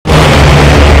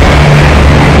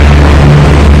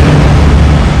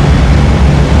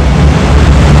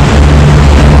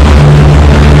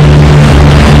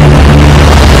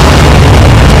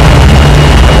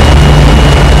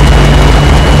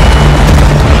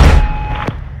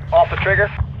trigger?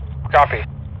 Copy.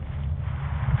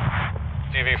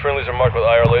 TV, friendlies are marked with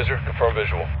IR laser. Confirm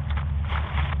visual.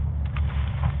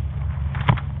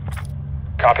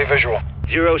 Copy visual.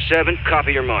 07,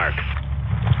 copy your mark.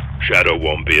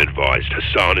 Shadow-1, be advised.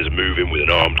 Hassan is moving with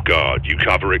an armed guard. You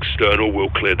cover external, we'll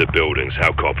clear the buildings.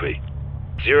 How copy?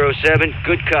 07,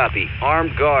 good copy.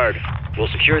 Armed guard. We'll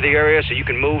secure the area so you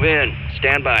can move in.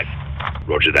 Stand by.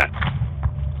 Roger that.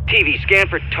 TV, scan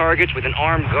for targets with an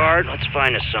armed guard. Let's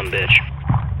find us some bitch.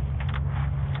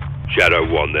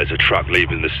 Shadow-1, there's a truck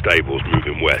leaving the stables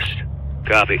moving west.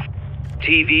 Copy.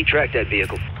 TV, track that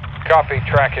vehicle. Copy,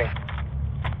 tracking.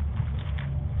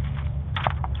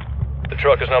 The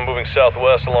truck is now moving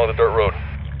southwest along the dirt road.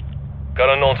 Got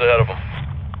unknowns ahead of them.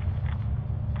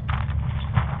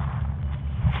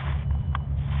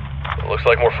 It looks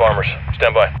like more farmers.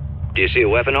 Stand by. Do you see a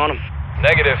weapon on them?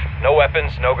 Negative. No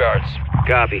weapons, no guards.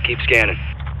 Copy, keep scanning.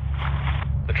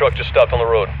 The truck just stopped on the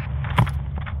road.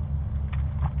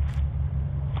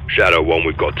 Shadow-1,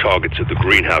 we've got targets at the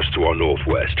greenhouse to our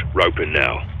northwest. Roping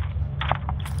now.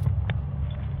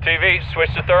 TV,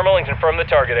 switch to thermal and confirm the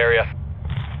target area.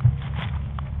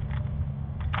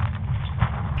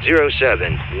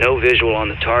 07, no visual on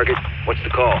the target. What's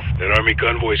the call? An army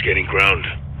convoy's getting ground.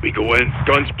 We go in,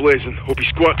 guns blazing, hope he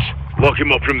squats. Lock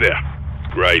him up from there.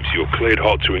 Graves, you're cleared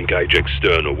hot to engage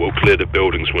external. We'll clear the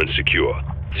buildings when secure.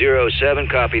 07,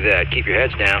 copy that. Keep your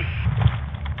heads down.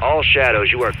 All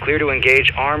shadows, you are clear to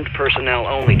engage armed personnel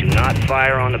only. Do not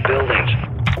fire on the buildings.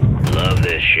 Love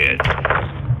this shit.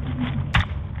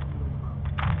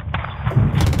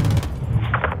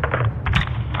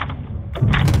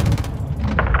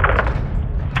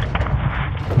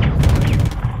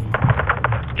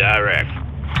 Direct.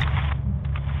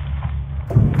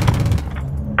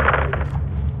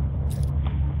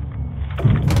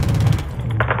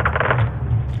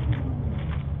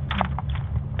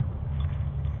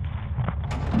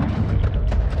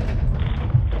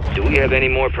 Do we have any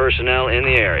more personnel in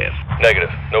the area? Negative.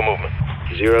 No movement.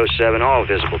 07, all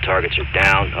visible targets are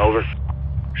down. Over.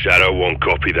 Shadow-1,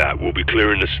 copy that. We'll be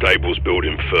clearing the stables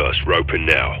building first. Roping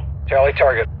now. Tally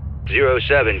target.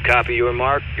 07, copy your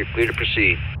mark. You're clear to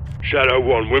proceed.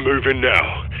 Shadow-1, we're moving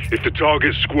now. If the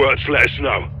target squirts, let us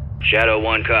know.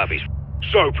 Shadow-1 copies.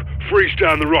 Soap, freeze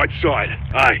down the right side.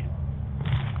 Aye.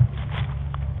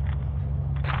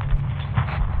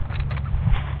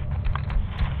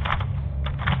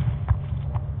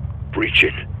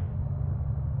 Breaching.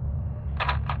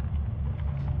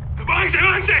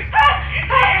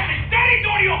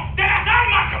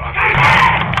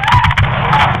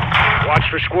 Watch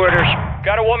for squirters.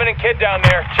 Got a woman and kid down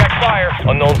there. Check fire.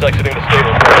 Unknowns exiting the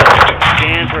stables.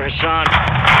 Scan for Hassan.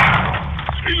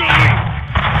 Reloading.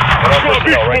 Got our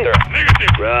personnel right there.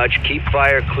 Negative. Raj, keep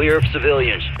fire clear of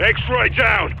civilians. X-ray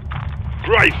down.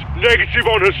 Grace, negative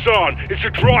on Hassan. It's a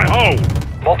dry hole.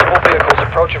 Multiple vehicles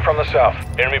approaching from the south.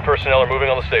 Enemy personnel are moving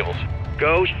on the stables.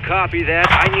 Ghost, copy that.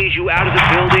 I need you out of the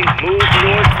building. Move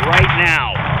north right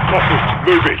now. Copy,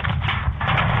 moving.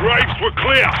 Graves, we're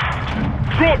clear.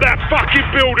 Drop that fucking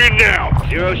building now.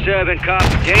 07, copy.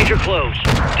 Danger close.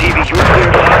 TV, you're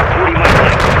cleared hot. 40 miles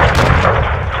length.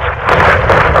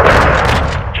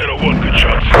 Shadow-1, good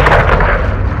shots.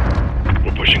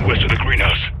 We're pushing west of the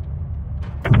greenhouse.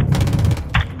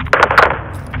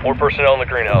 More personnel in the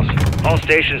greenhouse. All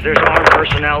stations, there's armed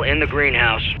personnel in the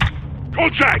greenhouse.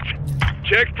 Contact!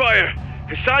 Check fire.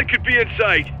 Hassan could be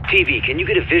inside. TV, can you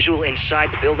get a visual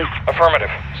inside the building? Affirmative.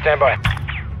 Stand by.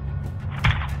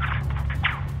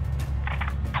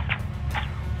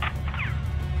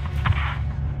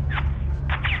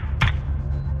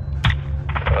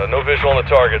 No visual on the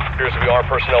target. Appears to be armed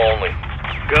personnel only.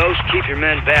 Ghost, keep your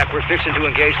men back. We're fixing to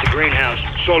engage the greenhouse.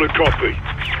 Solid copy.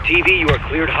 TV, you are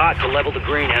cleared hot to level the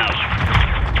greenhouse.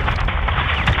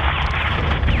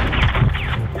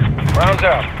 Rounds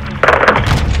out.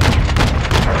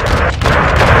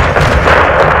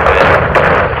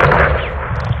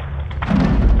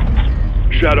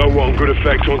 Shadow-1, good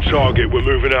effect on target. We're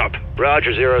moving up.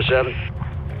 Roger, 07.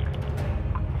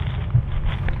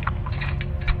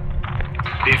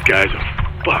 These guys are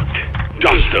fucked.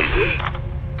 Dust them.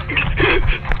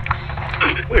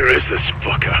 Where is this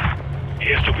fucker? He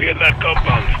has to be in that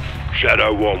compound.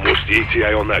 Shadow-1, what's the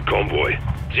ETA on that convoy?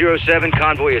 07,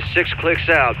 convoy is 6 clicks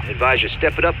out. Advise you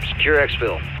step it up, secure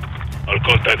exfil. I'll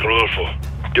contact Rodolfo.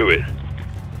 Do it.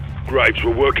 Graves,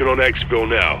 we're working on exfil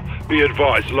now. Be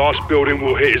advised, last building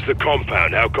we'll hit is the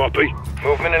compound. How copy?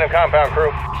 Movement in the compound,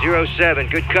 crew. 07,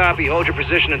 good copy. Hold your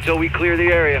position until we clear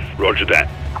the area. Roger that.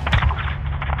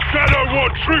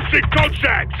 Shadow-1, troops in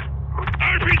contact!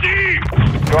 RPG!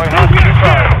 Going hostage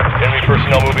fire. Enemy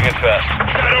personnel moving in fast.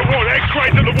 Shadow-1, X-ray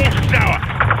to the water tower!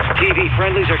 TV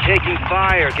friendlies are taking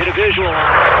fire. Get a visual on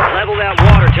them. Level that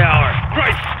water tower.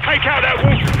 Great! Take out that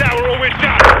water tower or we're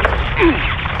done!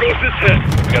 What's this hit?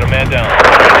 We got a man down.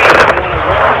 I want to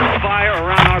roll fire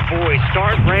around our boys.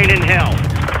 Start raining hell.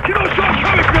 Get on shot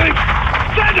coming, Billy!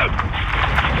 Send him!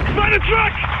 Find a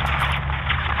truck!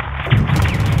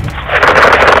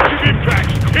 Give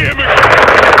impacts! Here,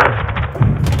 McGee!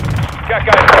 Got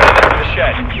guys running into the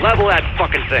shed. Level that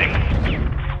fucking thing.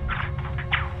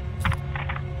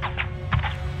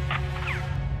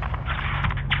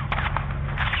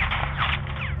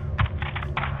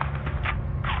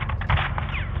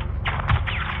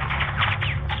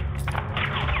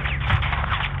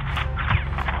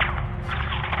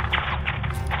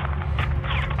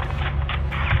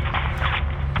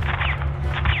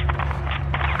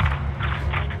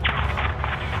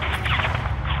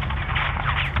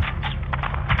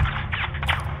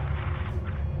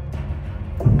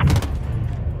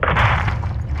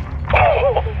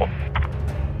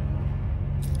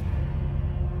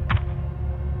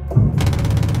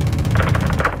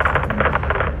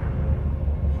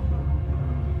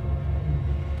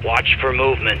 Watch for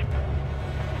movement.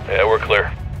 Yeah, we're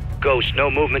clear. Ghost, no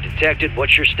movement detected.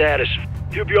 What's your status?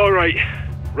 You'll be alright.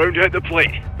 Round at the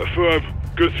plate. Affirm.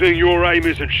 Good thing your aim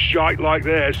isn't shite like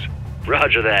theirs.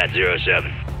 Roger that,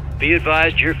 07. Be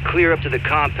advised you're clear up to the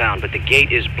compound, but the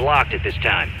gate is blocked at this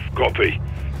time. Copy.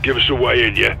 Give us a way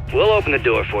in, yeah? We'll open the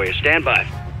door for you. Stand by.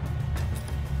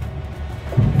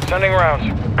 Sending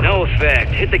rounds. No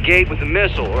effect. Hit the gate with a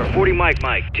missile or a 40 mic.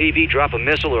 TV, drop a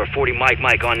missile or a 40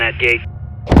 mic on that gate.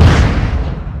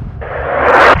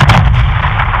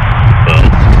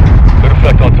 Good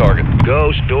effect on target.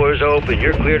 Ghost, doors open.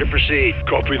 You're clear to proceed.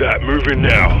 Copy that. Moving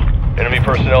now. Enemy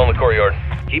personnel in the courtyard.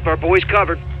 Keep our boys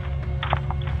covered.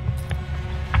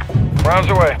 Rounds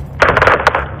away.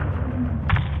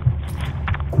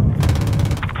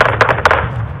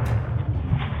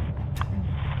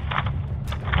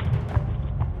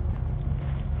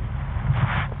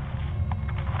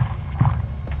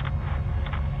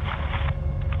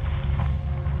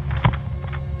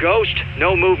 Ghost,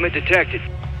 no movement detected.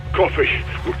 Copy.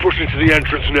 We're pushing to the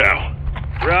entrance now.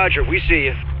 Roger, we see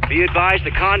you. Be advised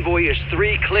the convoy is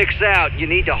 3 clicks out. You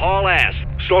need to haul ass.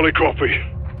 Solid copy.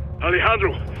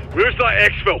 Alejandro, where's that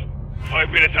exfil? 5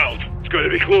 minutes out. It's going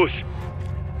to be close.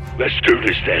 Let's do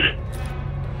this then.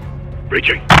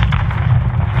 Reaching.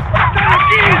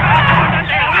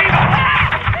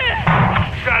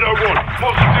 Shadow-1,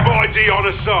 positive ID on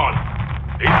Hassan.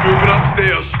 He's moving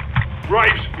upstairs.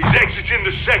 Graves, he's exiting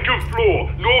the 2nd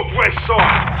floor, northwest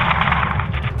side.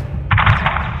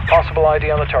 Possible ID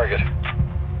on the target.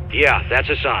 Yeah, that's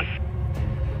Hassan.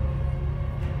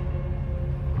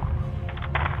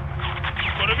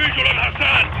 Got a visual on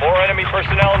Hassan. More enemy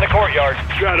personnel in the courtyard.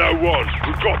 Shadow-1,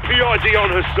 we've got PID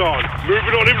on Hassan.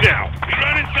 Moving on him now. He's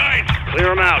right inside.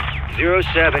 Clear him out.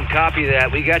 07, copy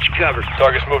that. We got you covered.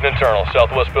 Target's moved internal.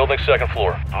 Southwest building, 2nd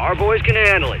floor. Our boys can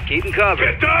handle it. Keep them covered.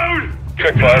 Get down!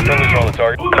 Check fire. Friendly's on the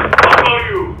target. Who the fuck are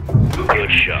you?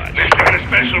 Good shot. Lieutenant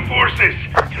Special Forces.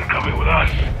 You're coming with us.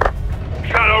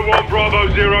 Shadow-1 Bravo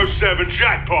 07,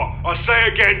 jackpot. I say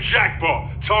again,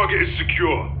 jackpot. Target is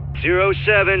secure.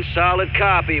 07, solid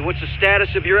copy. What's the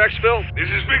status of your exfil? This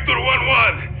is Victor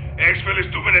 1-1. Exfil is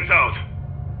 2 minutes out.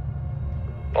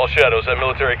 All shadows. That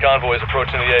military convoy is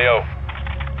approaching the AO.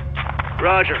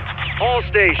 Roger. All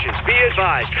stations, be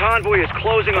advised. Convoy is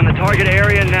closing on the target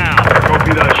area now.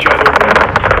 Copy that,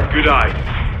 Shadow-1. Good eye.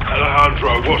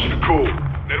 Alejandro, what's the call?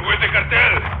 Del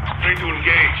cartel. Ready to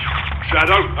engage.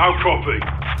 Shadow, how copy?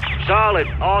 Solid.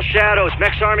 All shadows.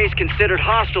 Mex Army is considered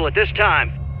hostile at this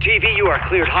time. TV, you are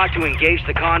cleared hot to engage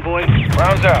the convoy.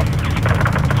 Rounds out.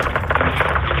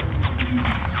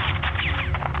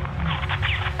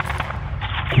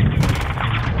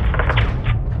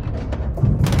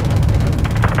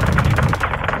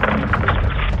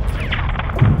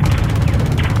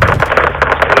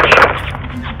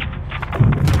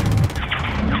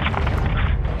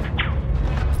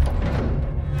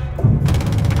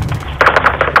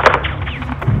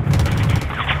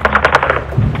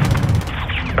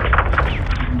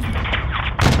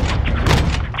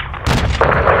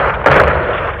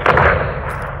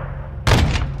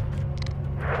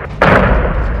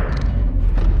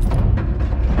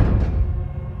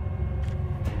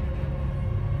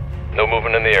 No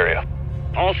movement in the area.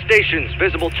 All stations,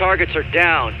 visible targets are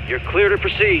down. You're clear to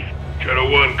proceed.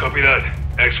 Shadow-1, copy that.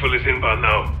 Exfil is inbound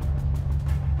now.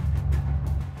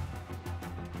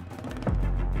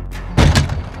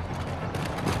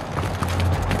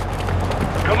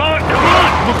 Come on!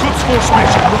 Look Force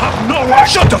mission. We'll have no way.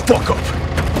 Shut the fuck up.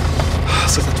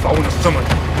 Se te va uno thumming.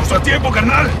 Nuestro tiempo,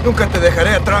 carnal. Nunca te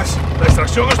dejaré atrás. La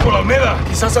extracción es por la Almeda.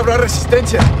 Quizás habrá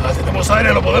resistencia. Si tenemos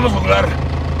aire, lo podemos lograr.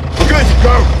 Good to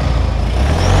go.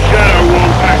 Shadow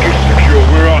 1 package secure.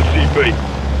 We're RCB.